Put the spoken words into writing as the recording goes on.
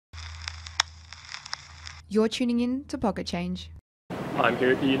You're tuning in to Pocket Change. I'm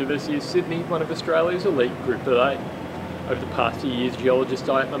here at the University of Sydney, one of Australia's elite Group of 8. Over the past few years, geologist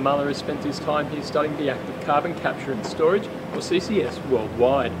Baird has spent his time here studying the act of carbon capture and storage, or CCS,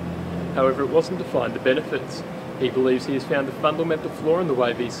 worldwide. However, it wasn't to find the benefits. He believes he has found a fundamental flaw in the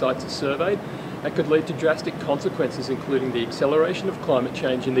way these sites are surveyed that could lead to drastic consequences, including the acceleration of climate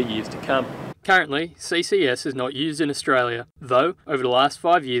change in the years to come. Currently, CCS is not used in Australia, though over the last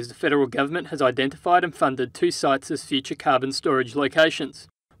 5 years the federal government has identified and funded 2 sites as future carbon storage locations.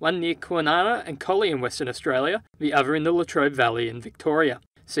 One near Kwinana and Collie in Western Australia, the other in the Latrobe Valley in Victoria.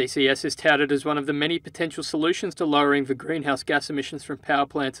 CCS is touted as one of the many potential solutions to lowering the greenhouse gas emissions from power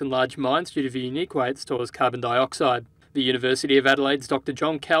plants and large mines due to the unique way it stores carbon dioxide. The University of Adelaide's Dr.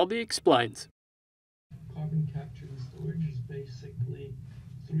 John Caldy explains. Carbon capture and storage is basically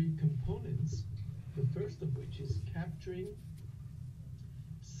 3 components, the first of which is capturing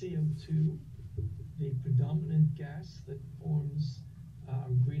CO2, the predominant gas that forms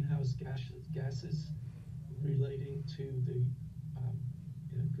greenhouse gases relating to the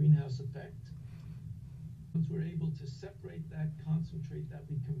greenhouse effect. Once we're able to separate that, concentrate that,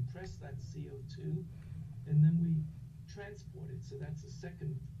 we compress that CO2, and then we transport it. So that's the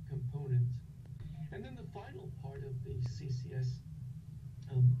second component. And then the final part of the CCS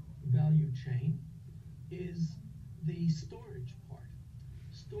value chain is the storage part.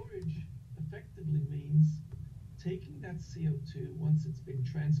 Storage effectively means taking that CO2 once it's been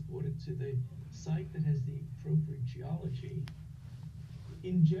transported to the site that has the appropriate geology,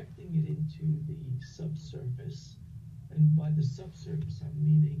 injecting it into the subsurface, and by the subsurface I'm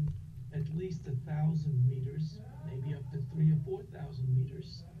meaning at least 1,000 meters, maybe up to 3,000 or 4,000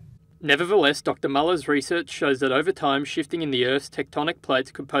 meters. Nevertheless, Dr. Muller's research shows that over time, shifting in the Earth's tectonic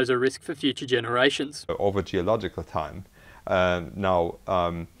plates could pose a risk for future generations. Over geological time.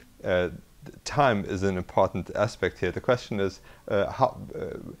 Time is an important aspect here. The question is,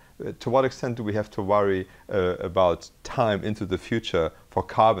 to what extent do we have to worry about time into the future for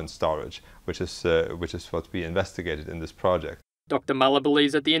carbon storage, which is what we investigated in this project. Dr. Muller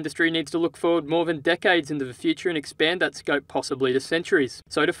believes that the industry needs to look forward more than decades into the future and expand that scope possibly to centuries,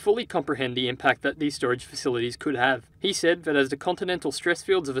 so to fully comprehend the impact that these storage facilities could have. He said that as the continental stress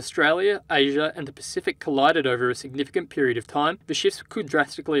fields of Australia, Asia and the Pacific collided over a significant period of time, the shifts could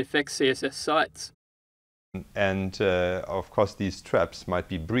drastically affect CSS sites. And of course these traps might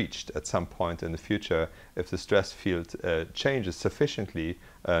be breached at some point in the future if the stress field changes sufficiently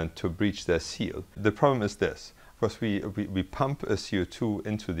to breach their seal. The problem is this. Of course, we pump CO2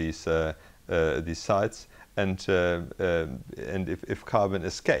 into these sites, and if carbon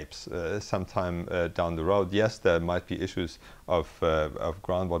escapes sometime down the road, yes, there might be issues of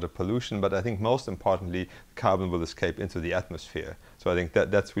groundwater pollution, but I think most importantly, carbon will escape into the atmosphere. So I think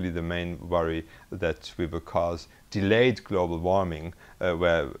that's really the main worry, that we will cause delayed global warming,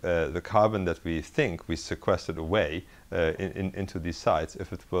 where the carbon that we think we sequestered away into these sites,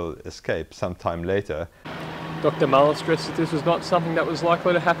 if it will escape sometime later. Dr. Muller stressed that this was not something that was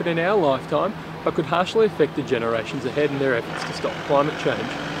likely to happen in our lifetime, but could harshly affect the generations ahead in their efforts to stop climate change.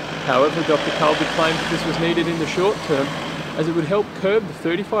 However, Dr. Caldy claimed that this was needed in the short term, as it would help curb the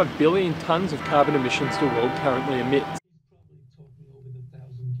 35 billion tonnes of carbon emissions the world currently emits. He's probably talking over the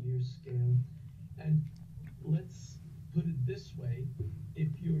 1,000-year scale. And let's put it this way,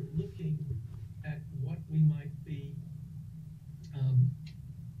 if you're looking at what we might be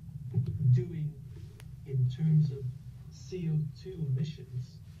doing in terms of CO2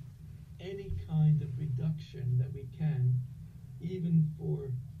 emissions, any kind of reduction that we can, even for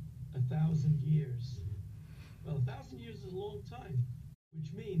 1,000 years. Well, 1,000 years is a long time,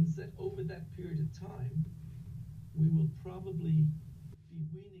 which means that over that period of time, we will probably be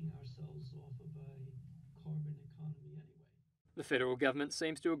weaning ourselves off of a carbon economy anyway. The federal government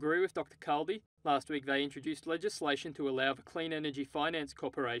seems to agree with Dr. Caldy. Last week they introduced legislation to allow the Clean Energy Finance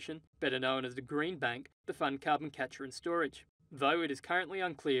Corporation, better known as the Green Bank, to fund carbon capture and storage. Though it is currently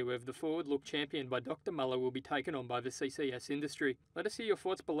unclear whether the forward look championed by Dr. Muller will be taken on by the CCS industry. Let us hear your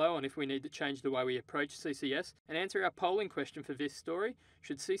thoughts below on if we need to change the way we approach CCS, and answer our polling question for this story: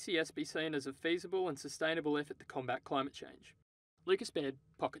 should CCS be seen as a feasible and sustainable effort to combat climate change? Lucas Baird,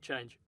 Pocket Change.